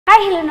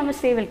Hi hello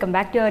నమస్తే welcome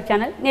back to our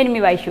channel. నేను మీ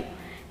Vaishu.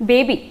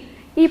 Baby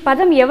ఈ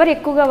పదం ఎవరు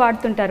ఎక్కువగా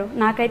వాడుతుంటారు?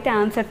 నాకైతే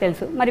ఆన్సర్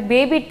తెలుసు. మరి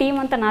బేబీ టీం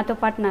అంతా నాతో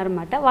పాటు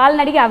ఉన్నారన్నమాట.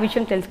 వాళ్ళని అడిగి ఆ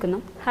విషయం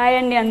తెలుసుకుందాం. హాయ్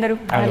అండి అందరూ.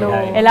 హలో,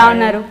 ఎలా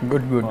ఉన్నారు?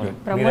 Good good good.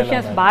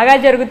 ప్రమోషన్స్ బాగా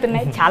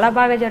జరుగుతున్నాయి, చాలా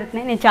బాగా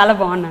జరుగుతున్నాయి. నేను చాలా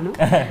బాగున్నాను.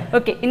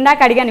 ఓకే,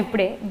 ఇందాక అడిగాను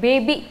ఇప్పుడే,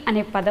 బేబీ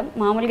అనే పదం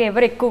మామూలుగా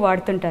ఎవరు ఎక్కువ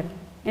వాడుతుంటారు?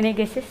 Any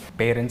guesses?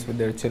 Parents with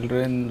their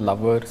children,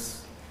 lovers.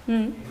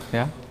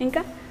 Yeah,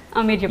 ఇంకా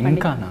మీరు చెప్పండి.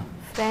 ఇంకానా?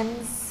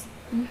 Friends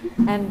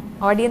and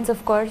audience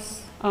of course.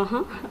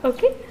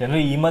 Okay,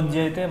 ఈ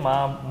మధ్య అయితే మా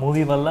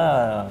మూవీ వల్ల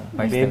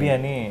బేబీ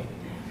అని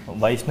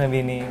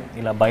వైష్ణవిని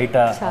ఇలా బయట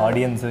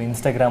ఆడియన్స్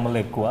ఇన్స్టాగ్రామ్లో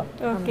ఎక్కువ.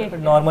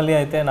 నార్మల్లీ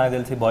అయితే నాకు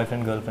తెలిసి boy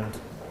friend girl friends.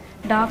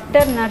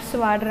 Doctor nurse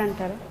వాడరు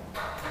అంటారు.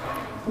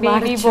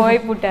 బేబీ బాయ్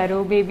పుట్టారు,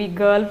 బేబీ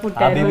గర్ల్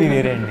పుట్టారు. బేబీ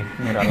వేరే అండి,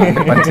 మీరు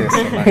అలాంటి పని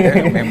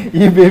చేస్తున్నారు.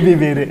 ఈ బేబీ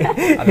వేరే.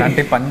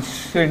 అలాంటి పంచ్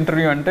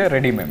ఇంటర్వ్యూ అంటే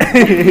రెడీ మేము.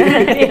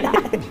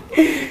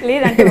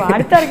 లేదంటే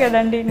వాడతారు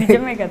కదండి,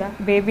 నిజమే కదా,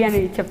 బేబీ అని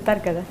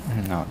చెప్తారు కదా.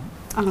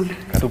 అవును,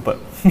 సూపర్.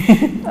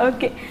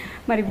 ఓకే,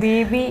 మరి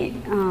బేబీ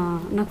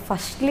నాకు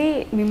ఫస్ట్లీ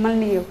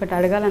మిమ్మల్ని ఒకటి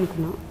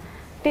అడగాలనుకున్నా.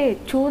 అంటే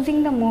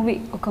చూసింగ్ ద మూవీ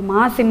ఒక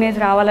మాస్ ఇమేజ్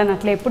రావాలని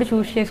అట్లా ఎప్పుడు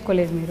చూస్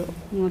చేసుకోలేదు మీరు?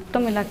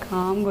 మొత్తం ఇలా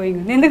కామ్ గోయింగ్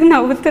ఉంది. ఎందుకు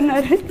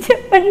నవ్వుతున్నారు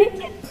చెప్పండి.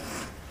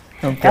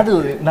 కాదు,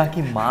 నాకు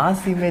ఈ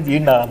మాస్ ఇమేజ్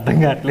ఏంటి అర్థం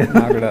కావట్లేదు.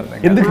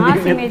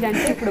 మాస్ ఇమేజ్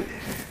అంటే ఇప్పుడు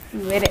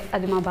వేరే,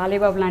 అది మా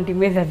బాలయ్యబాబు లాంటి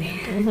ఇమేజ్ అది.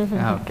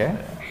 ఓకే,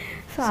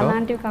 సో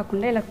అలాంటివి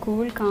కాకుండా ఇలా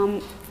కూల్ కామ్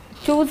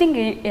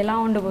చూసింగ్ ఎలా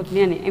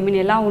ఉండబోతుంది అని, ఐ మీన్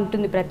ఎలా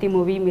ఉంటుంది ప్రతి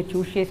మూవీ మీరు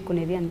చూస్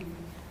చేసుకునేది అని?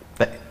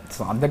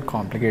 It's not that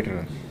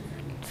complicated.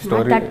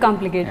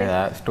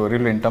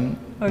 స్టోరీలు వింటాం,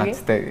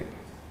 నచ్చుతాయి,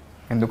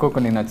 ఎందుకో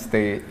కొన్ని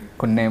నచ్చుతాయి,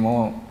 కొన్ని ఏమో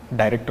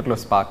డైరెక్టర్లో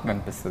స్పార్క్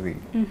కనిపిస్తుంది.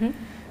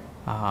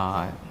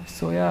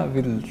 So yeah,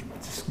 will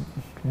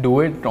do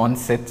it on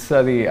sets.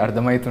 అది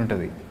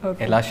అర్థమవుతుంటుంది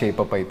ఎలా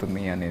షేపప్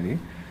అవుతుంది అనేది.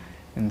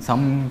 In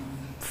some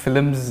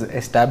films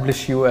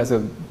establish you as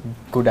a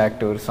good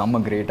actor, some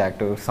a great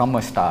actor, some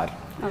a star.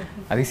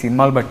 అది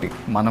సినిమాలు బట్టి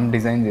మనం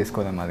డిజైన్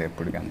చేసుకోదాం అది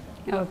ఎప్పుడు కానీ.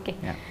 ఓకే,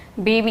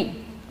 బేబీ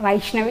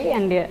వైష్ణవి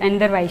అండ్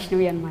అందర్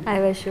వైష్ణవి అనమాట.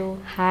 Hi Vaishu.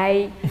 Hi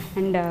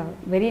and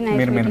very nice.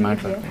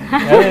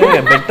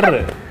 Better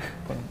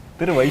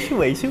పేరు వైషు.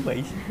 వైషు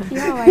వైషు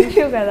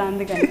వైషు కదా,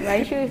 అందుకని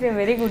Vaishu is a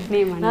very good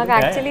name అండి. నాకు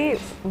యాక్చువల్లీ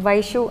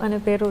వైషు అనే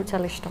పేరు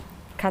చాలా ఇష్టం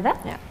కదా,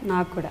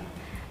 నాకు కూడా.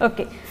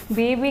 ఓకే,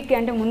 బేబీకి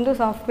అంటే ముందు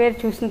సాఫ్ట్వేర్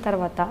చూసిన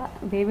తర్వాత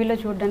బేబీలో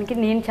చూడడానికి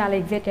నేను చాలా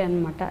ఎగ్జైటెడ్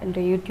అనమాట. అంటే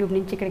యూట్యూబ్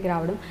నుంచి ఇక్కడికి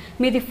రావడం.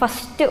 మీది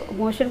ఫస్ట్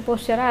మోషన్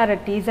పోస్టరా ఆర్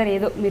టీజర్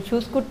ఏదో మీరు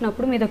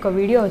చూసుకుంటున్నప్పుడు మీది ఒక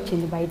వీడియో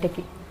వచ్చింది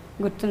బయటకి,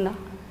 గుర్తుందా?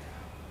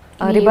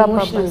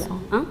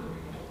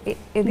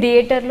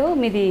 థియేటర్లో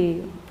మీది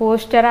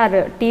పోస్టర్ ఆర్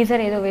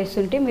టీజర్ ఏదో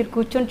వేస్తుంటే మీరు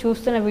కూర్చొని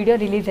చూస్తున్న వీడియో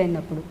రిలీజ్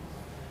అయినప్పుడు.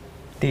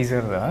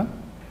 టీజర్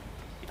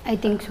ఐ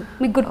థింక్ సో,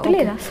 మీకు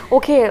గుర్తులేదా?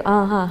 ఓకే,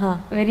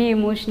 వెరీ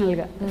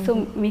ఎమోషనల్గా. సో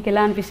మీకు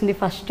ఎలా అనిపిస్తుంది?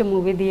 ఫస్ట్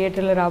మూవీ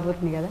థియేటర్లో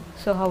రాబోతుంది కదా,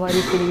 so how are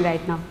you feeling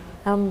right now?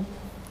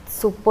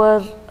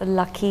 Super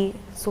lucky,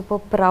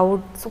 super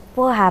proud,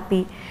 super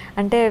happy.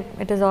 అంటే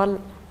it is all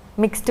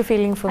mixed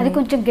feeling for me. అది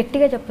కొంచెం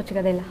గట్టిగా చెప్పొచ్చు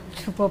కదా, ఇలా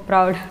సూపర్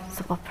ప్రౌడ్.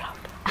 సూపర్ ప్రౌడ్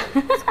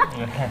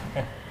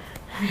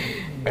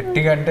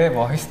గట్టిగా అంటే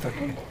వాయిస్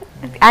తోటి,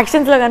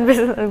 యాక్షన్స్లో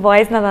కనిపిస్తుంది,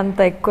 వాయిస్ నాది అంత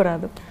ఎక్కువ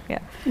రాదు.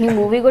 ఈ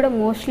మూవీ కూడా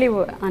మోస్ట్లీ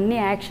అన్ని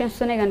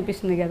యాక్షన్స్తోనే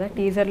కనిపిస్తుంది కదా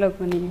టీజర్లో.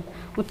 కొన్ని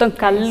మొత్తం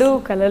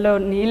కళ్ళలో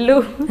నీళ్ళు,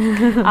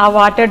 ఆ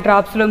వాటర్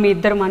డ్రాప్స్లో మీ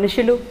ఇద్దరు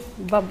మనుషులు.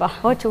 బాబా,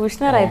 ఓ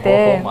చూసినారు అయితే,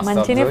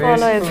 మంచిగా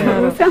ఫాలో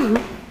అవుతున్నారు.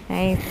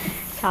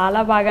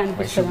 చాలా బాగా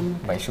అనిపిస్తుంది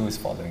అన్నమాట.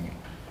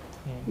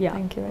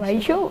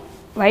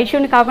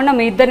 వైషుని కాకుండా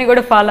మీ ఇద్దరిని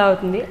కూడా ఫాలో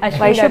అవుతుంది.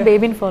 వైషు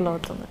బేబీని ఫాలో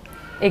అవుతుంది.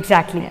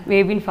 ఎగ్జాక్ట్లీ,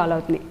 బేబీని ఫాలో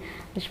అవుతుంది.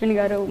 అశ్విన్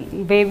గారు,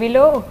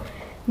 బేబీలో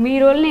మీ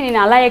రోల్ని నేను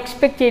అలా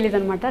ఎక్స్పెక్ట్ చేయలేదు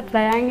అనమాట.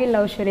 ట్రయాంగిల్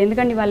లవ్ స్టోరీ,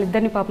 ఎందుకంటే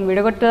వాళ్ళిద్దరిని పాపం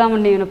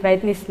విడగొట్టుదామని నేను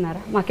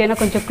ప్రయత్నిస్తున్నారా? మాకేమైనా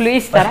కొంచెం క్లూ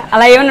ఇస్తారా?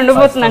 అలా ఏమైనా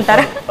ఉండబోతుంది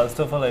అంటారా? First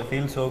of all I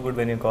feel so good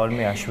when you called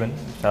me Ashwin.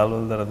 చాలా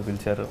రోజుల తర్వాత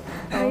పిలిచారు.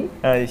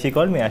 She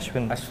called me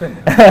Ashwin.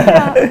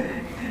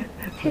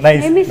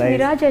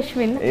 Viraj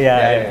Ashwin,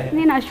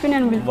 నేను అశ్విన్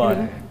అని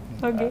పిలుస్తున్నాను.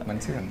 ఓకే,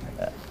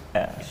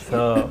 సో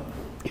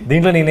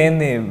దీంట్లో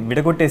నేనేంది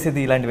విడగొట్టేసేది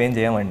ఇలాంటివి ఏం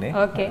చేయమండి.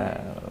 Okay,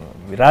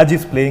 Viraj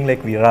is playing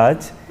like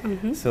Viraj.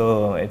 So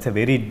it's a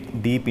very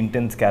deep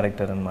intense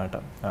character అనమాట.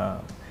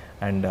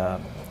 అండ్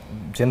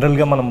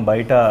జనరల్గా మనం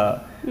బయట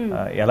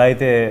ఎలా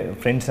అయితే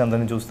ఫ్రెండ్స్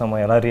అందరినీ చూస్తామో,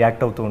 ఎలా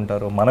రియాక్ట్ అవుతూ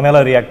ఉంటారో, మనం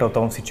ఎలా రియాక్ట్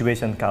అవుతాం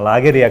సిచ్యువేషన్కి,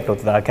 అలాగే రియాక్ట్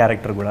అవుతుంది ఆ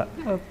క్యారెక్టర్ కూడా.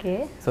 ఓకే,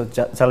 సో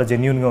చాలా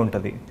జెన్యూన్గా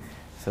ఉంటుంది.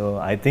 So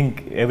I think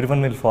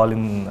everyone will fall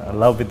in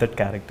love with that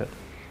character.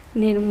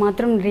 నేను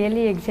మాత్రం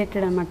రియల్లీ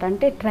ఎక్సైటెడ్ అనమాట.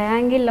 అంటే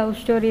ట్రయాంగిల్ లవ్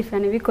స్టోరీస్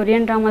అనేవి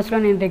కొరియన్ డ్రామాస్లో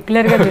నేను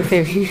రెగ్యులర్గా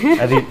చూసేవి.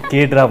 అది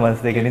కే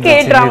డ్రామాస్ దగ్గర నుంచి. K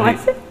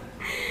dramas.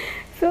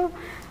 సో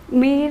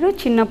మీరు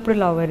చిన్నప్పుడు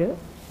లవరు,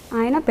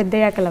 ఆయన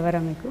పెద్దయ్యాక లవరా?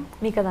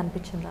 మీకు అది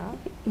అనిపించిందా?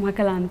 మాకు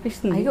అలా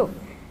అనిపిస్తుంది. అయ్యో,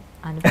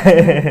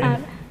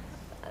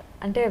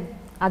 అంటే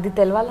అది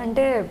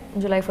తెలవాలంటే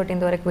జూలై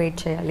 14 వరకు వెయిట్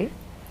చేయాలి.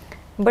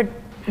 బట్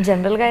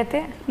జనరల్గా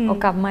అయితే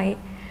ఒక అమ్మాయి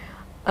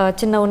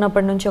చిన్న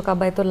ఉన్నప్పటి నుంచి ఒక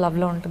అబ్బాయితో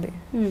లవ్లో ఉంటుంది,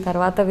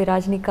 తర్వాత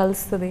విరాజ్ని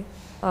కలుస్తుంది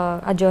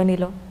ఆ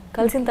జర్నీలో,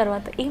 కలిసిన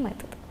తర్వాత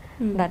ఏమవుతుంది,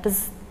 that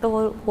is the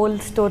whole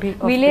story.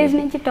 Village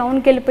నుంచి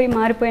టౌన్కి వెళ్ళిపోయి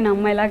మారిపోయిన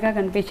అమ్మాయిలాగా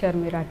కనిపించారు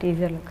మీరు ఆ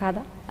టీజర్లో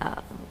కాదా?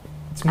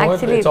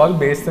 Actually it's all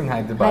based in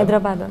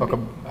Hyderabad ఒక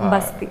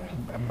బస్తీ,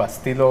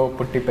 బస్తీలో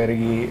పుట్టి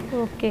పెరిగి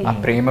ఓకే. ఆ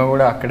ప్రేమ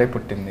కూడా అక్కడే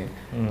పుట్టింది.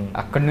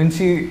 అక్కడ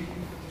నుంచి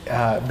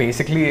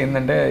బేసిక్లీ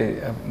ఏంటంటే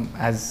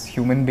యాజ్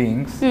హ్యూమన్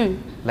బీయింగ్స్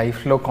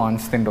లైఫ్లో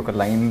కాన్స్టెంట్ ఒక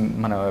లైన్,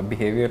 మన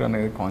బిహేవియర్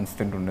అనేది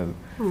కాన్స్టెంట్ ఉండదు.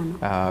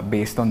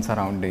 బేస్డ్ ఆన్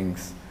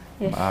సరౌండింగ్స్,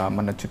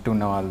 మన చుట్టూ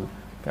ఉన్న వాళ్ళు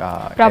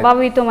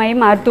ప్రభావితమై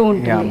మారుతూ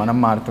ఉంటుంది. మనం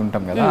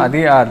మారుతుంటాం కదా,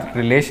 అది ఆ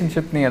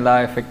రిలేషన్షిప్ని ఎలా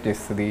ఎఫెక్ట్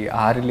చేస్తుంది,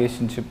 ఆ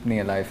రిలేషన్షిప్ని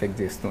ఎలా ఎఫెక్ట్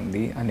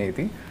చేస్తుంది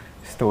అనేది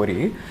స్టోరీ.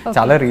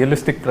 చాలా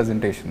రియలిస్టిక్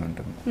ప్రజెంటేషన్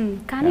ఉంటుంది.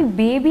 కానీ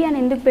బేబీ అని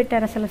ఎందుకు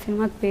పెట్టారు అసలు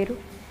సినిమాకి పేరు?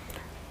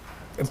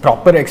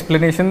 ప్రాపర్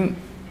ఎక్స్ప్లెనేషన్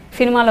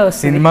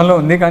సినిమాలో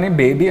ఉంది, కానీ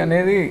బేబీ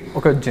అనేది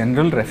ఒక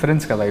జనరల్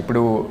రెఫరెన్స్ కదా.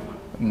 ఇప్పుడు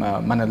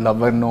మన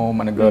లవర్నో,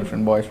 మన girl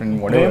friend, boy friend,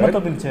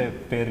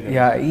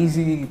 yeah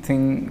easy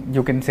thing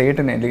you can say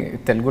it in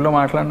తెలుగులో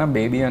మాట్లాడినా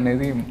బేబీ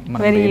అనేది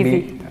మన బేబీ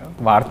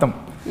వాడతాం.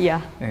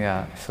 Yeah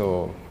so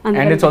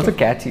and it's also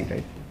catchy,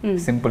 right?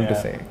 Simple to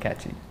say,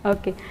 catchy.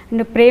 Okay.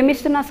 And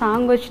ప్రేమిస్తున్న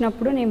సాంగ్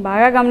వచ్చినప్పుడు నేను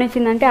బాగా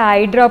గమనించిందంటే ఆ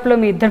ఐ డ్రాప్లో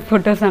మీ ఇద్దరు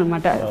ఫొటోస్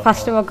అనమాట.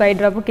 ఫస్ట్ ఒక ఐ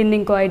డ్రాప్, కింద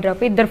ఇంకో ఐ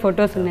డ్రాప్, ఇద్దరు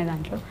ఫొటోస్ ఉన్నాయి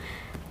దాంట్లో.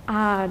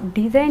 ఆ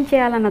డిజైన్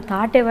చేయాలన్న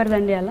థాట్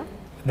ఎవరిదండి అలా?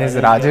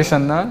 రాజేష్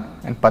అన్న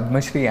అండ్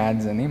పద్మశ్రీ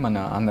యాడ్స్ అని మన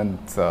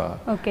Anand,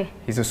 okay,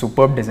 is a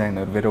super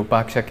designer.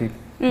 విరూపాక్షకి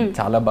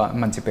చాలా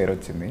మంచి పేరు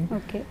వచ్చింది.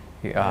 ఓకే.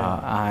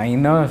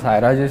 ఆయన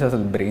సాయి రాజేష్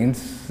అసలు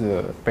బ్రెయిన్స్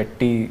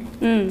పెట్టి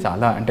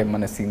చాలా, అంటే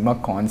మన సినిమా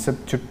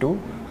కాన్సెప్ట్ చుట్టూ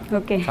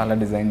చాలా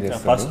డిజైన్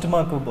చేస్తారు. ఫస్ట్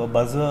మాకు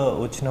బజ్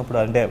వచ్చినప్పుడు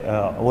అంటే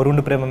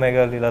ఓరుండు ప్రేమ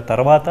మేఘాల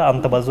తర్వాత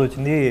అంత బజ్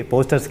వచ్చింది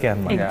పోస్టర్స్కే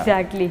అన్నమాట.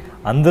 ఎగ్జాక్ట్లీ,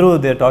 అందరూ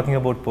they talking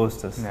about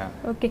posters.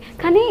 Okay.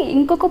 కానీ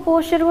ఇంకొక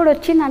పోస్టర్ కూడా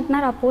వచ్చింది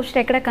అంటున్నారు. ఆ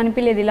పోస్టర్ ఎక్కడ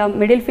కనిపించలేదు. ఇలా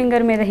మిడిల్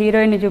ఫింగర్ మీద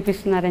హీరోయిన్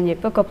చూపిస్తున్నారని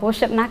చెప్పి ఒక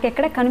పోస్టర్ నాకు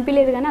ఎక్కడ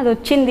కనిపించలేదు, కానీ అది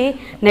వచ్చింది.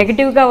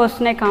 నెగిటివ్గా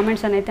వస్తున్నాయి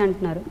కామెంట్స్ అని అయితే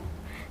అంటున్నారు.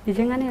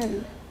 నిజంగానే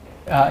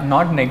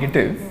not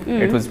negative,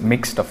 it was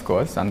mixed of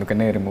course,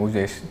 అందుకనే రిమూవ్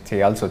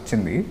చేయాల్సి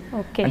వచ్చింది.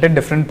 అంటే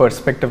డిఫరెంట్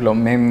పర్స్పెక్టివ్లో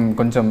మేము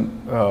కొంచెం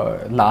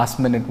లాస్ట్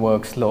మినిట్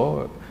వర్క్స్లో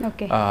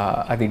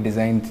అది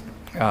డిజైన్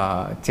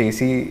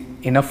చేసి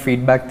ఇనఫ్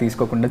ఫీడ్బ్యాక్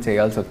తీసుకోకుండా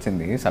చేయాల్సి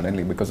వచ్చింది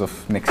suddenly, because of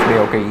next day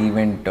ఒక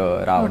ఈవెంట్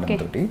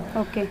రావడంతో.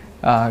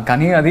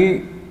 కానీ అది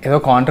ఏదో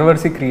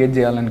కాంట్రవర్సీ క్రియేట్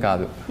చేయాలని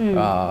కాదు.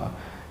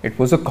 It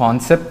was a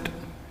concept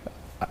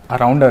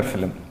around hour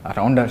film,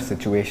 around hour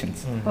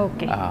situations.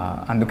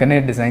 అందుకనే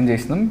డిజైన్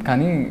చేసినాం.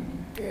 కానీ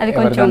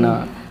ఎవరిదైనా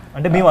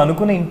అంటే మేము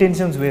అనుకున్న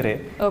ఇంటెన్షన్స్ వేరే,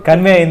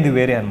 కన్వే అయింది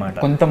వేరే అన్నమాట.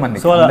 కొంతమంది,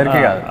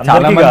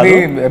 చాలా మంది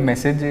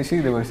మెసేజ్ చేసి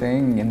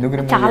ఎందుకు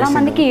చాలా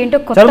మందికి ఏంటో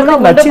కొత్తగా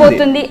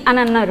ఉండబోతుంది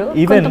అని అన్నారు.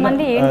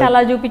 కొంతమంది ఏంటి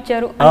అలా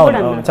చూపించారు.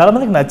 చాలా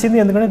మందికి నచ్చింది,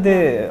 ఎందుకంటే they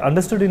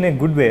understood in a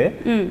good way.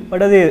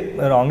 But అది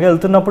రాంగ్ గా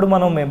వెళ్తున్నప్పుడు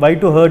మనం బై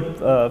టు హర్ట్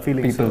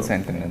ఫీలింగ్స్.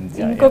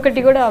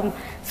 ఇంకొకటి కూడా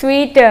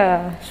స్వీట్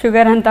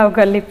షుగర్ అంతా ఒక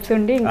లిప్స్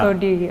ఉండి,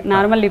 ఇంకోటి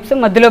నార్మల్ లిప్స్,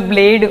 మధ్యలో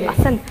బ్లేడ్.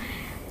 అసలు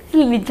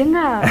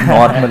నిజంగా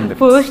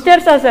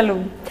పోస్టర్స్ అసలు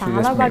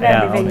చాలా బాగా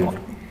డిజైన్.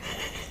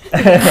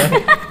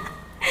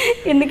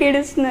 ఎందుకు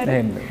ఏడుస్తున్నారు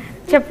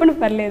చెప్పండి,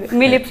 పర్లేదు.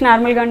 మీ లిప్స్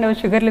నార్మల్గా ఉండవు,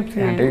 sugar lips.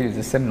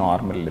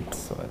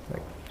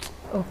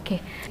 Okay.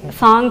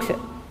 Songs,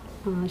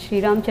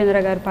 Sriramachandra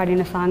గారు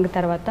పాడిన సాంగ్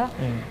తర్వాత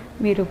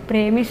మీరు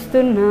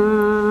ప్రేమిస్తున్నా,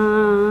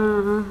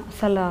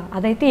 అసలు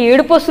అదైతే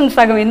ఏడుపు వస్తుంది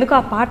సగం. ఎందుకు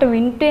ఆ పాట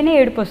వింటేనే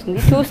ఏడుపు వస్తుంది,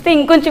 చూస్తే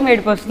ఇంకొంచెం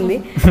ఏడుపు వస్తుంది.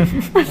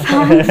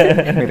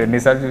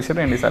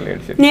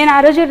 నేను ఆ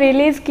రోజు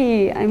రిలీజ్కి,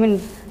 ఐ మీన్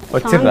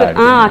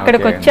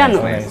అక్కడికి వచ్చాను.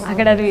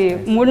 అక్కడ అది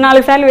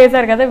 3-4 సార్లు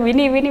వేశారు కదా,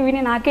 విని విని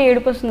విని నాకే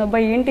ఏడుపు వస్తుంది.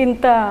 అబ్బాయి ఏంటి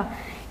ఇంత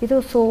ఏదో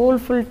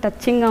సోల్ఫుల్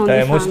టచింగ్ గా ఉంది,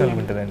 ఎమోషనల్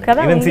ఉంటదండి.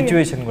 ఈవెన్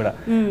సిచువేషన్ కూడా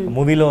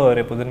మూవీలో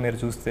రేపొద్దున మీరు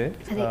చూస్తే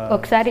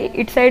ఒకసారి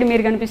ఇటు సైడ్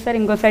మీరు కనిపిస్తారు,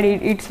 ఇంకోసారి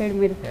ఇటు సైడ్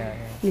మీరు.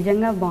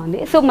 నిజంగా బాగుంది.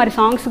 సో మరి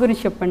సాంగ్స్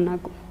గురించి చెప్పండి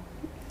నాకు.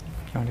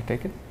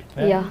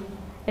 Yeah,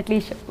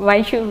 at least why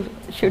should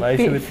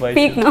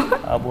speak know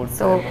about.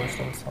 So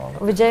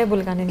Vijay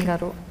Bulganin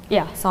గారు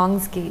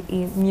సాంగ్స్ కి ఈ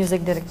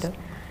music director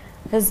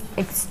is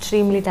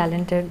extremely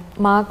talented.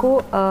 మాకు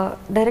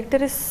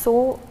డైరెక్టర్ ఇస్ సో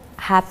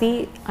హ్యాపీ.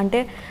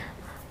 అంటే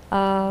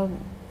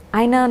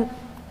ఆయన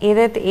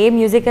ఏదైతే ఏ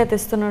మ్యూజిక్ అయితే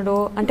ఇస్తున్నాడో,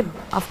 అంటే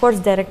అఫ్కోర్స్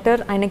డైరెక్టర్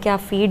ఆయనకి ఆ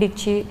ఫీడ్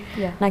ఇచ్చి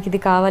నాకు ఇది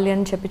కావాలి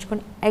అని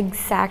చెప్పించుకొని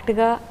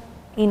ఎగ్జాక్ట్గా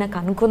ఈయనకు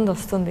అనుకుంది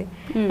వస్తుంది.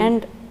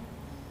 అండ్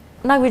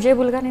నాకు విజయ్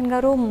బుల్గానిన్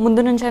గారు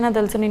ముందు నుంచి అయినా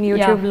తెలుసు. నేను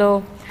యూట్యూబ్లో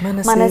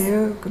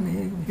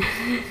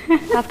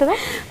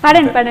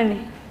పాడండి పాడండి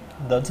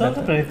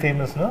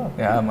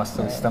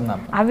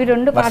అవి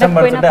రెండు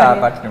పాడకపోయినా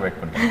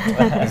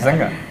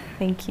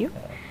థ్యాంక్ యూ.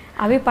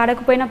 అవి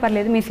పాడకపోయినా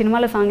పర్లేదు, మీ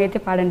సినిమాలో సాంగ్ అయితే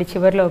పాడండి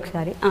చివరిలో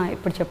ఒకసారి.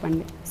 ఇప్పుడు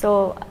చెప్పండి. సో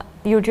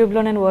యూట్యూబ్లో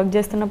నేను వర్క్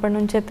చేస్తున్నప్పటి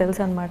నుంచే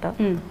తెలుసు అనమాట.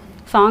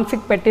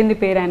 సాంగ్స్కి పెట్టింది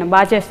పేరు, ఆయన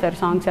బాగా చేస్తారు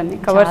సాంగ్స్ అన్ని,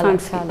 కవర్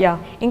సాంగ్స్.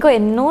 ఇంకో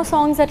ఎన్నో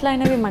సాంగ్స్ అట్లా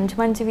అయినవి మంచి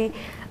మంచివి.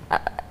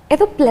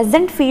 ఏదో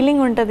ప్లెజెంట్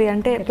ఫీలింగ్ ఉంటుంది,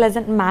 అంటే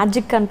ప్లెజెంట్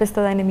మ్యాజిక్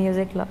అనిపిస్తుంది ఆయన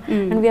మ్యూజిక్లో.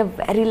 And we are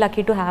very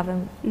lucky to have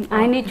him.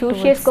 ఆయన్ని చూస్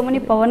చేసుకోమని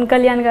పవన్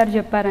కళ్యాణ్ గారు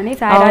చెప్పారని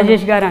సాయి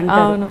రాజేష్ గారు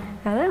అంటారు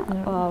కదా.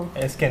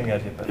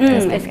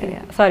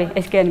 సారీ,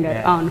 ఎస్కేఎన్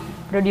గారు, అవును,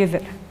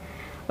 ప్రొడ్యూసర్.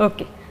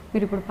 ఓకే,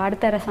 మీరు ఇప్పుడు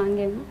పాడతారా సాంగ్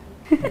ఏమో?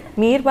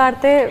 మీరు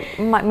పాడితే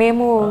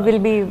మేము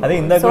విల్ బి అదే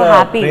ఇందాక సో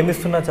హ్యాపీ.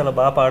 ప్రేమిస్తున్నా చాలా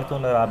బాగా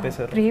పాడుతున్నారు,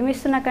 ఆపేశారు.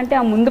 ప్రేమిస్తున్నా కంటే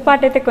ఆ ముందు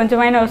పాట అయితే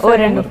కొంచెమైనా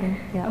వస్తుంది.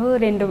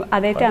 రెండు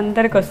అదైతే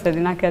అందరికి వస్తుంది.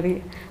 నాకు అది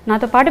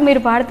నాతో పాటు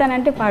మీరు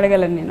పాడతానంటే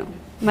పాడగలను నేను.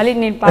 మళ్ళీ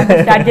నేను పాట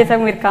స్టార్ట్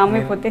చేశాక మీరు కామ్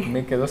అయిపోతే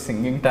మీకు ఏదో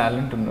సింగింగ్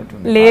టాలెంట్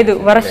ఉన్నట్టు. లేదు,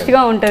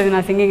 వరస్ట్గా ఉంటుంది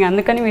నా సింగింగ్,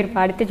 అందుకని మీరు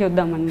పాడితే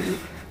చూద్దామని.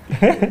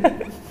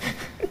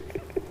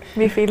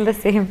 we feel the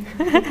same.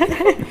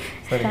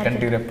 సరే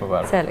కంటి రెప్ప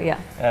పాడు. సరే యా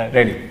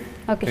రెడీ.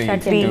 ఓకే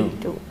స్టార్ట్ 3 చేయండి.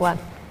 2 1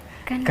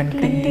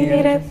 కంటి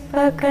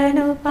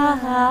రెప్పకను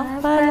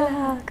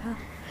పాపలాగా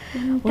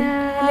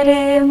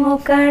ఉంటారేమో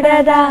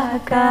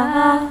కడదాకా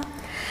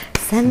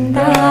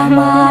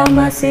సందామామ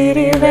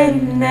సిరి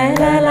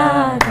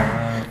వెన్నెలలాగా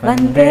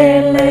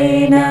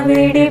వందేళ్ళైన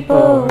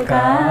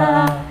విడిపోగా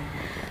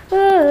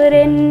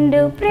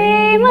రెండు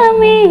ప్రేమ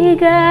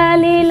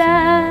మేఘాలిలా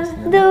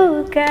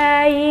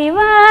దూకాయి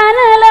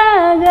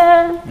వానలాగా.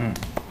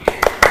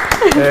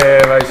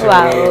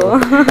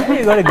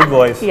 Good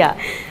voice. యా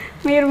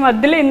మీరు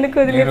మధ్యలో ఎందుకు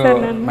వదిలేసారు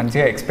నన్ను?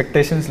 మంచిగా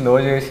ఎక్స్పెక్టేషన్స్ లో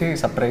చేసి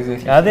సర్ప్రైజ్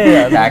చేసి అదే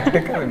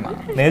యాక్టింగ్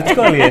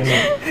నేర్చుకోవాలి.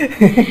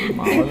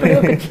 ఇప్పుడు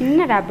ఒక చిన్న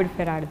ర్యాపిడ్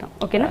ఫైర్ ఆడదాం,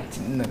 ఓకేనా?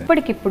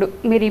 ఇప్పటికిప్పుడు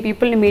మీరు ఈ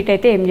పీపుల్ని మీట్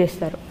అయితే ఏం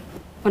చేస్తారు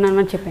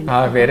నన్ను చెప్పండి.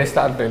 వేరే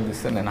స్టార్ పేరు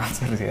ఇస్తే నేను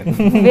ఆన్సర్ చేయను.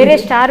 వేరే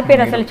స్టార్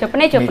పేరు అసలు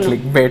చెప్పనే చెప్పను.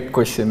 క్లిక్ బైట్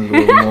క్వశ్చన్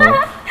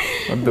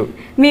వద్దు.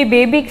 మీ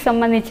బేబీకి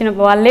సంబంధించిన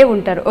వాళ్ళే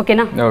ఉంటారు,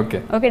 ఓకేనా? Okay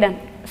okay done.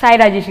 Sai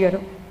Rajesh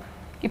గారు,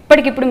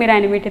 ఇప్పటికిప్పుడు మీరు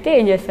ఆయన మీట్ అయితే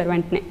ఏం చేస్తారు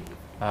వెంటనే?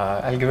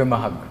 I'll give him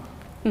a hug.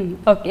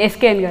 Okay.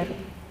 SKN గారు,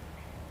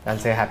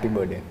 I'll say happy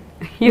birthday.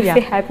 You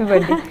say happy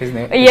birthday. His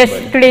name yes,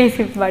 today is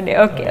his birthday.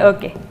 Okay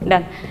okay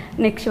done.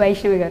 Next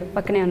Vaishnavi గారు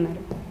పక్కనే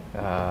ఉన్నారు.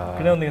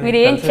 మీరు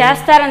ఏం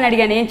చేస్తారని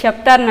అడిగాను, ఏం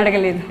చెప్తారని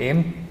అడగలేదు. ఏం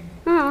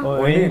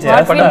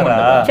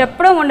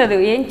చెప్పడం ఉండదు,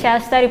 ఏం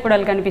చేస్తారు ఇప్పుడు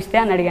వాళ్ళు కనిపిస్తే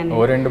అని అడిగాను.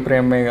 ఓ రెండు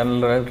ప్రేమ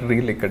మేఘాల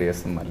రీల్ ఇక్కడ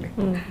చేస్తాం మళ్ళీ.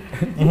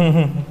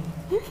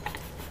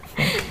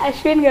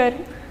 అశ్విన్ గారు,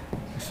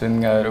 అశ్విన్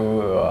గారు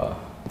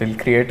will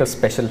create a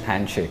special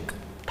hand shake.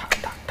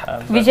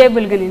 Vijay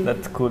Bulganin.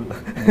 That's cool.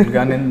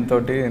 Bulganin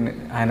తోటి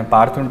ఆయన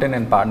పాడుతుంటే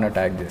నేను పాడినట్టు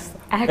యాక్ట్ చేస్తా.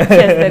 యాక్ట్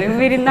చేస్తారు.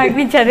 మీరు ఇందాక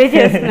నుంచి అదే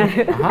చేస్తున్నారు.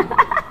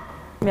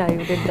 Yeah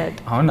you did that.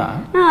 అవునా?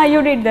 You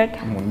did that.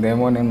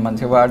 ముందేమో నేను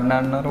మంచిగా పాడినా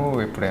అన్నారు,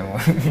 ఇప్పుడేమో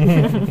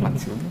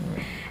మంచిగా.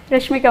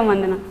 Rashmika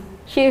Mandanna,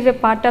 she is a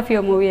part of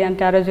your movie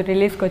అంటే ఆ రోజు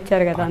రిలీజ్కి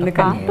వచ్చారు కదా,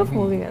 అందుకని. పార్ట్ ఆఫ్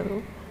మూవీ కాదు,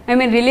 ఐ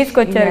మీన్ రిలీజ్కి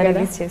వచ్చారు కదా,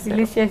 రిలీజ్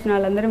రిలీజ్ చేసిన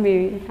వాళ్ళందరూ మీ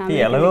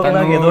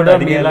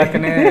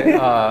ఇలాగనే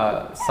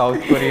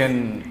సౌత్ కొరియన్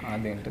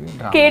అదేంటిది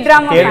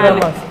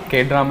కే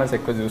డ్రామాస్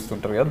ఎక్కువ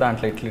చూస్తుంటారు కదా,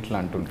 దాంట్లో ఇట్లా ఇట్లా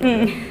అంటుంటారు.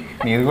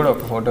 నీది కూడా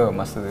ఒక ఫోటో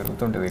మస్తు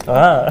తిరుగుతుంటది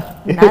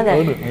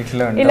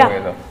ఇట్లా ఉంటావు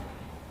ఏదో.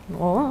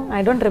 Oh,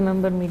 I don't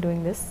remember me doing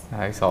this.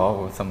 I saw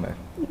somewhere.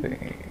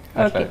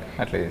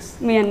 అట్లా చేస్తాం.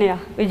 మీ అన్నయ్య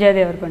విజయ్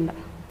దేవరకొండ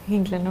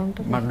ఇంట్లోనే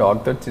ఉంటుంది. మా డాగ్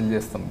తో చిల్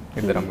చేస్తాం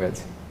ఇద్దరం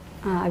కలిసి.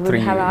 I would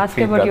have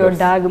asked about your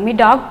dog. Me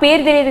dog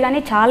పేరు తెలియదు కానీ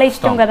చాలా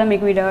ఇష్టం కదా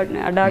మీకు మీ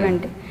డాగ్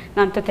అంటే,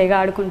 దాంతో తెగ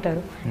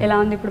ఆడుకుంటారు. ఎలా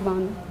ఉంది ఇప్పుడు?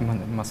 బాగుంది,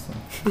 మస్తు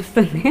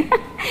వస్తుంది.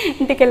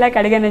 ఇంటికి వెళ్ళాక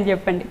అడిగానని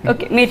చెప్పండి.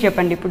 ఓకే మీరు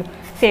చెప్పండి ఇప్పుడు.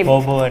 సేమ్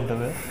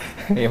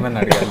ఏమని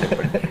అడిగారు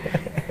చెప్పండి,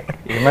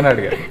 ఏమని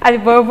అడిగారు? అది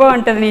బోబో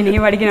ఉంటుంది, నేను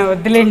ఏం అడిగినా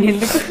వద్దులేండి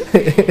ఎందుకు.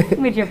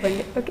 మీరు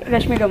చెప్పండి. Okay.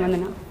 Rashmika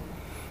Mandanna,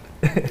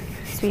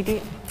 Sweety,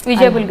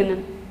 Vijay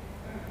బుల్గనన్,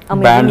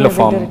 band లో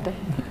ఫామ్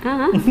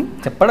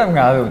చెప్పడం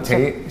కాదు,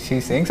 she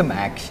saying some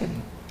action.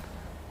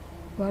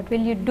 What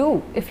will you do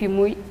if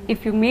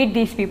you meet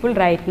these people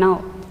right now?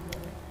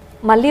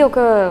 మళ్ళీ ఒక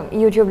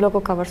యూట్యూబ్లో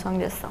ఒక కవర్ సాంగ్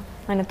చేస్తాం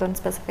ఆయనతో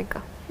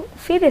స్పెసిఫిక్గా.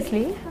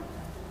 సీరియస్లీ?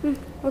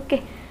 ఓకే.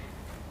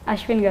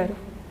 అశ్విన్ గారు,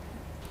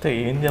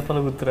 ఏం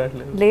చెప్పాలో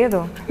గుర్తురాట్లేదు. లేదు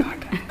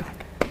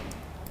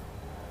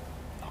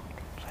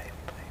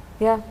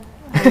యా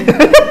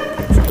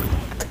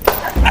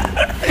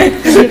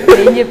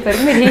ఏం చెప్పారు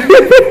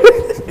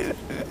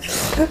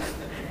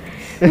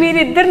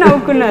మీరిద్దరు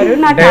నవ్వుకున్నారు.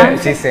 నాకు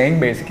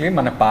బేసిక్లీ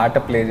మన పాట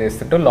ప్లే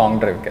చేస్తుంటే లాంగ్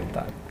డ్రైవ్కి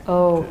వెళ్తా.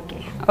 Okay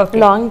okay.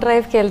 లాంగ్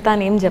డ్రైవ్కి వెళ్తా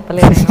అని ఏం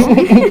చెప్పలేదు.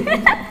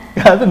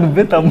 కాదు,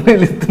 నువ్వే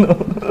తమ్ముళ్ళు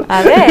ఇస్తున్నావు.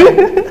 అదే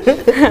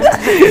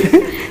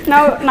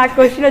నాకు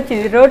క్వశ్చన్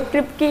వచ్చింది, రోడ్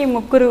ట్రిప్కి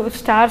ముగ్గురు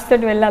స్టార్స్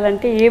తోటి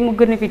వెళ్ళాలంటే ఏ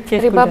ముగ్గురిని పిక్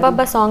చేసి?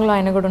 రిబాబాబా సాంగ్లో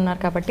ఆయన కూడా ఉన్నారు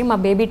కాబట్టి మా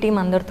బేబీ టీం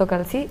అందరితో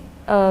కలిసి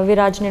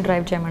విరాజ్ని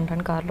డ్రైవ్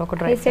చేయమంటాను కార్లో. ఒక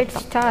డ్రైవ్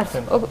స్టార్స్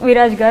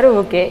విరాజ్ గారు,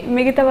 ఓకే.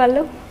 మిగతా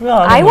వాళ్ళు?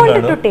 I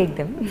wanted to take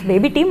them,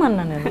 baby team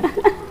అన్నా నేను.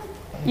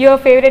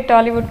 Your favourite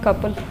Tollywood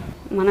couple?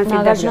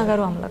 Nagarjuna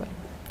గారు, అమల గారు.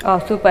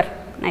 Super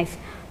nice.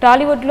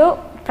 టాలీవుడ్లో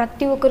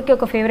ప్రతి ఒక్కరికి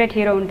ఒక ఫేవరెట్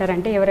హీరో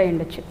ఉంటారంటే ఎవరై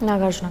ఉండొచ్చు?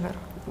 నాగార్జున గారు.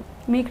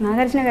 మీకు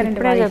నాగార్జున గారు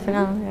అంటే చెప్పిన.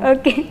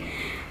 ఓకే.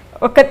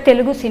 ఒక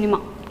తెలుగు సినిమా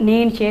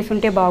నేను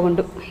చేసుంటే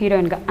బాగుండు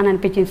హీరోయిన్గా అని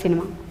అనిపించిన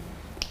సినిమా?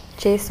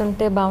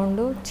 చేస్తుంటే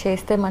బాగుండు,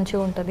 చేస్తే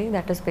మంచిగా ఉంటుంది,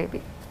 దట్ ఈస్ బేబీ.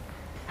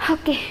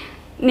 ఓకే.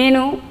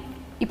 నేను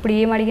ఇప్పుడు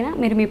ఏం అడిగినా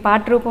మీరు మీ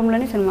పాట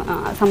రూపంలోనే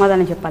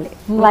సమాధానం చెప్పాలి.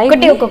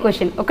 ఒకటే ఒక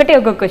క్వశ్చన్.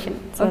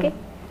 ఓకే.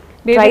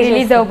 బేబీ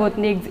రిలీజ్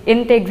అవబోతుంది,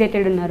 ఎంత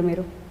ఎగ్జైటెడ్ ఉన్నారు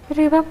మీరు?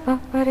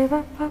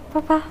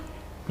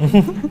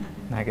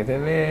 నాకైతే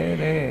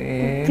వేరే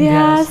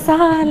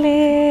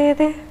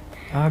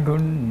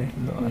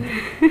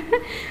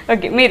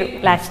ఓకే. మీరు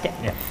last.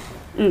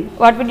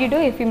 What would you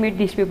do if you meet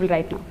these people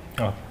right now?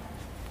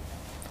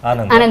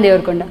 Anand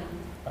Deverakonda.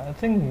 I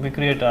think we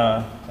create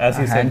as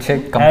he said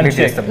handshake complete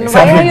చేస్తాం.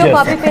 Why are you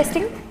copy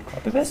pasting?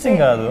 copy pasting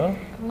కాదు.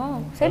 No,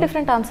 say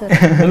different answer.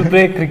 We'll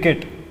play cricket.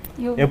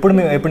 ఎప్పుడు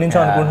నుంచో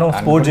అనుకుంటున్నాం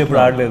sports ఎప్పుడు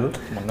ఆడలేదు.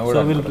 So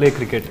will play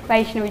cricket.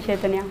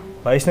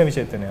 Vaishnavi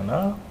చైతన్యనా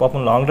పాపం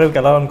long డ్రైవ్కి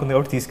వెళ్ళాలనుకుంది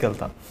కాబట్టి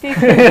తీసుకెళ్తా.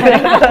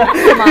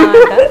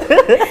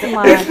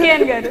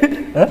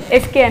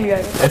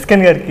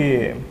 ఎస్కేన్ గారికి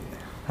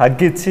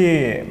హగ్ ఇచ్చి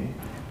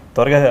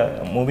త్వరగా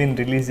మూవీని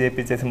రిలీజ్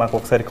చేయించేసి మాకు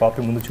ఒకసారి కాపీ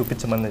ముందు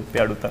చూపించమని చెప్పి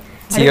అడుగుతా.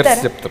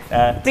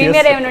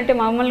 ప్రీమియర్ ఏమైనా ఉంటే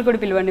మమ్మల్ని కూడా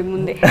పిలవండి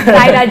ముందే.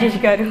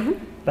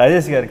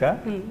 రాజేష్ గారికా?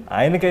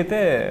 ఆయనకైతే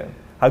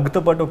హగ్తో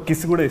పాటు ఒక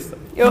కిస్ కూడా ఇస్తాం.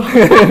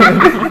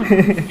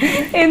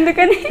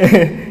 ఎందుకని?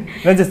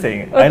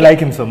 I like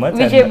him so much.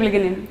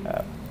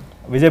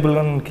 Vijay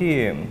బుల్గన్కి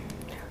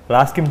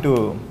ask him to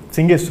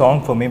sing a song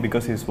for me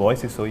because his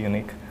voice is so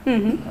unique.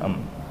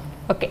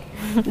 Okay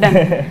done.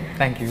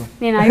 Thank you.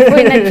 నేను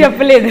అయిపోయిందని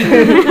చెప్పలేదు.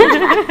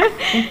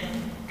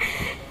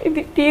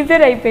 ఇది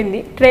టీజర్ అయిపోయింది.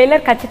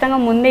 ట్రైలర్ ఖచ్చితంగా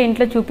ముందే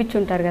ఇంట్లో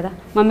చూపించుంటారు కదా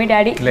మమ్మీ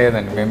డాడీ?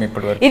 లేదండి, మేము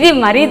ఇప్పటి వరకు. ఇది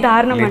మరీ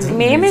దారుణం అండి.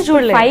 మేమే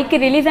చూడలేదు. 5కి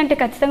రిలీజ్ అంటే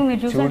ఖచ్చితంగా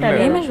మీరు చూసుంటారు.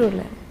 మేమే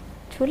చూడలేదు.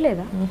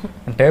 చూడలేదా?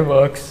 అంటే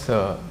వర్క్స్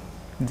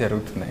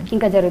జరుగుతున్నాయి,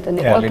 ఇంకా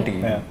జరుగుతుంది.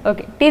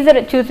 ఓకే, టీజర్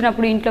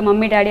చూసినప్పుడు ఇంట్లో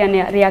మమ్మీ డాడీ అనే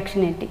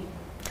రియాక్షన్ ఏంటి?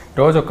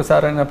 రోజు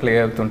ఒక్కసారైనా ప్లే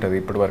అవుతుంటుంది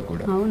ఇప్పటి వరకు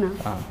కూడా. అవునా?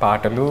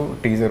 పాటలు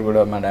టీజర్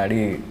కూడా మా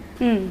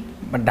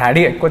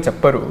డాడీ ఎక్కువ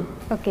చెప్పరు.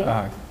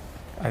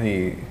 అది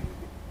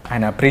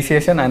ఆయన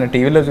అప్రిషియేషన్. ఆయన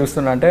టీవీలో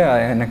చూస్తున్నా అంటే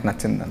ఆయనకు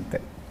నచ్చింది అంతే.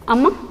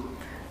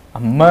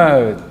 అమ్మ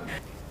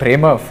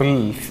ప్రేమ ఫుల్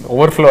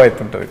ఓవర్ఫ్లో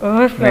అవుతుంటుంది.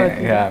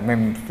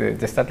 మేము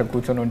జస్ట్ అట్లా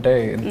కూర్చొని ఉంటే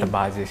ఎంత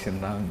బాగా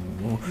చేసిందా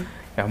నువ్వు,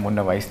 మొన్న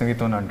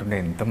వైష్ణవితో అంటుండే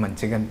ఎంత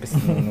మంచిగా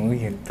అనిపిస్తుంది నువ్వు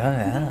ఎంత.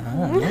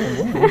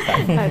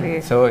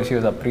 So she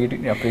was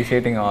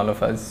appreciating all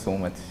of us so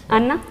much.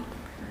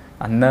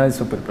 అన్న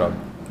super proud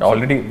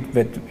already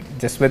with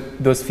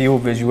those few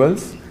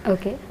visuals.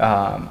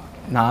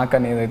 నాకు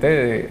అనేది అయితే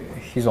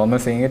హీస్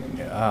ఆల్మోస్ట్ సేయింగ్ ఇట్,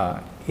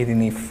 ఇది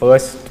నీ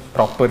ఫస్ట్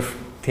ప్రాపర్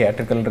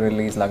థియేట్రికల్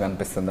రిలీజ్ లాగా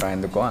అనిపిస్తుంది రా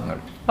ఎందుకో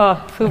అన్నాడు.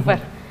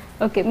 సూపర్.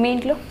 ఓకే, మీ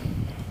ఇంట్లో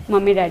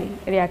మమ్మీ డాడీ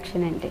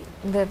రియాక్షన్ ఏంటి?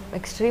 They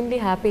extremely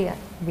happy.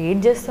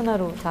 వెయిట్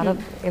చేస్తున్నారు చాలా,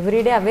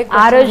 ఎవ్రీడే అవే.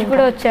 ఆ రోజు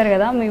కూడా వచ్చారు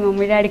కదా మీ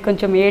మమ్మీ డాడీ,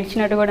 కొంచెం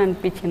ఏడ్చినట్టు కూడా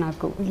అనిపించింది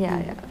నాకు.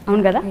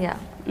 అవును కదా?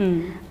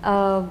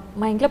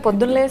 మా ఇంట్లో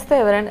పొద్దున్న లేస్తే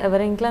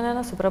ఎవరి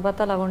ఇంట్లోనైనా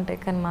సుప్రభాతాలు అవి ఉంటాయి,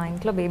 కానీ మా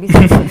ఇంట్లో బేబీస్.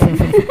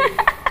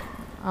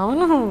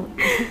 అవును,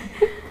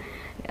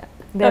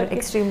 they are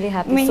extremely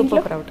happy,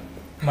 super proud.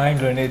 మా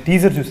ఇంట్లో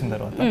టీజర్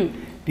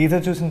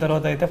చూసిన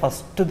తర్వాత అయితే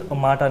ఫస్ట్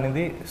మాట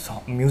అనేది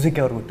మ్యూజిక్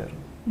ఎవరు కొట్టారు,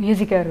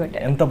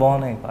 ఎంత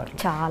బాగున్నాయి పాటలు.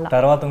 చాలా.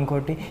 తర్వాత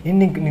ఇంకోటి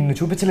నిన్ను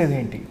చూపించలేదు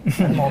ఏంటి,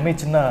 మా మమ్మీ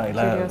చిన్న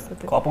ఇలా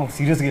కోపం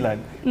సీరియస్గా ఇలా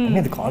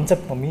ఇది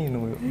కాన్సెప్ట్ మమ్మీ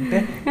నువ్వు అంటే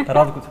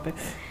తర్వాత కూర్చోపోయి,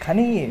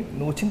 కానీ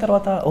నువ్వు వచ్చిన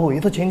తర్వాత ఓ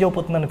ఏదో చేంజ్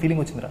అయిపోతుంది అన్న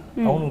ఫీలింగ్ వచ్చిందిరా.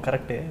 అవును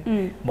కరెక్టే,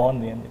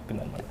 బాగుంది అని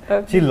చెప్పింది అనమాట.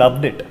 She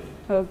loved it.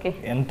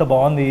 ఎంత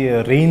బాగుంది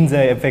రెయిన్స్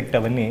ఎఫెక్ట్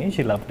అవన్నీ,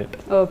 she loved it.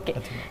 Okay,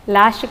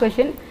 last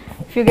question.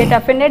 If you get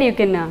offended you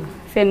can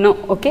say no.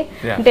 Okay,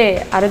 అంటే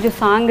ఆ రోజు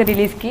సాంగ్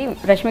రిలీజ్కి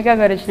రష్మిక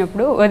గారు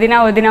వచ్చినప్పుడు వదినా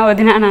వదినా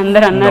వదినా అని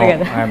అందరు అన్నారు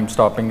కదా.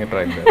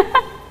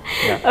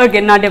 Okay,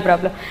 not a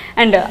problem.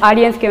 And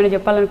ఆడియన్స్కి ఏమైనా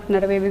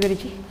చెప్పాలనుకుంటున్నారా బేబీ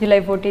గురించి? July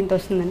 14th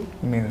వస్తుందని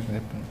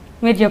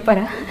మీరు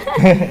చెప్పారా?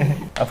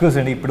 అఫ్కోర్స్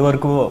అండి, ఇప్పటి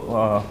వరకు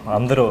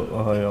అందరూ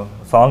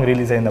సాంగ్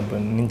రిలీజ్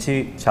అయినప్పటి నుంచి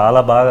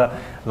చాలా బాగా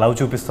లవ్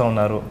చూపిస్తూ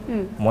ఉన్నారు,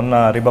 మొన్న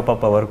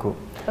రిబపప్ప వరకు.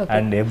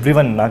 అండ్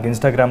ఎవ్రీవన్ నాకు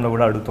ఇన్స్టాగ్రామ్లో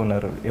కూడా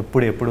అడుగుతున్నారు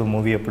ఎప్పుడు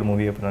మూవీ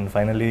అని.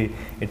 Finally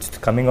it's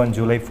coming on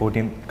July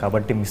 14th.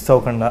 కాబట్టి మిస్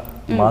అవ్వకుండా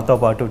మాతో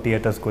పాటు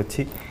థియేటర్స్కి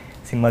వచ్చి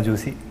సినిమా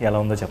చూసి ఎలా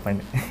ఉందో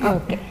చెప్పండి.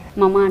 ఓకే,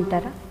 మమ్మ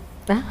అంటారా?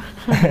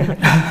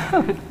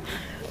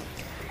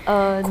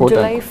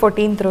 July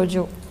 14th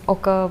రోజు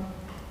ఒక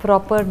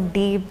proper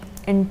deep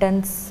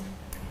intense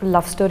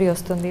love story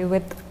వస్తుంది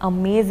with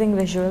amazing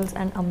visuals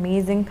and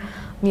amazing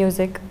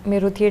music.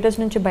 మీరు థియేటర్స్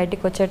నుంచి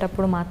బయటికి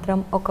వచ్చేటప్పుడు మాత్రం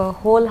ఒక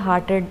హోల్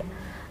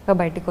హార్టెడ్గా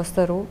బయటికి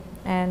వస్తారు.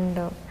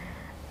 అండ్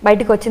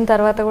బయటికి వచ్చిన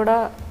తర్వాత కూడా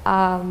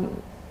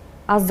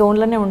ఆ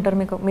జోన్లోనే ఉంటారు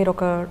మీరు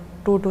ఒక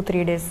 2 to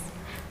 3 days.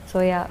 So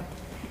yeah,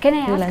 can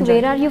I ask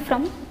where are you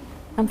from?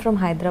 I'm from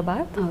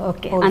Hyderabad.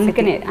 Okay,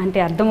 అందుకనే అంటే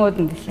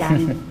అర్థమవుతుంది.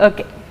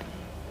 ఓకే,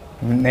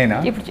 నేనా?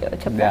 ఇప్పుడు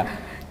చెప్తా.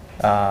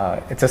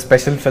 It's a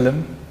special film.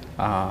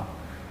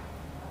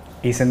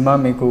 ఈ సినిమా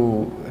మీకు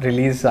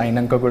రిలీజ్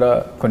అయినాక కూడా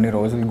కొన్ని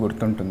రోజులు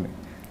గుర్తుంటుంది,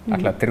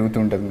 అట్లా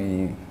తిరుగుతుంటుంది మీ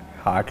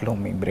హార్ట్లో,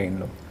 మీ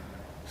బ్రెయిన్లో.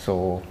 So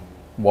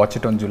watch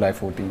it on July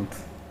 14th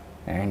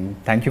and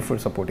thank you for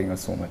supporting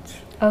us so much.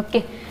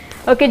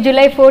 Okay,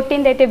 July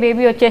 14th అయితే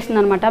బేబీ వచ్చేస్తుంది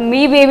అనమాట.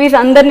 మీ బేబీస్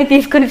అందరినీ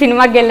తీసుకుని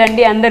సినిమాకి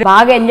వెళ్ళండి, అందరు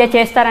బాగా ఎంజాయ్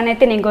చేస్తారని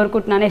అయితే నేను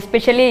కోరుకుంటున్నాను.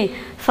 ఎస్పెషల్లీ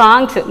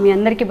సాంగ్స్ మీ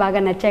అందరికీ బాగా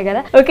నచ్చాయి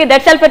కదా. Okay,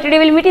 that's all for today.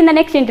 Will meet in the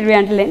next interview.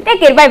 Until then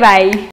take care, by by.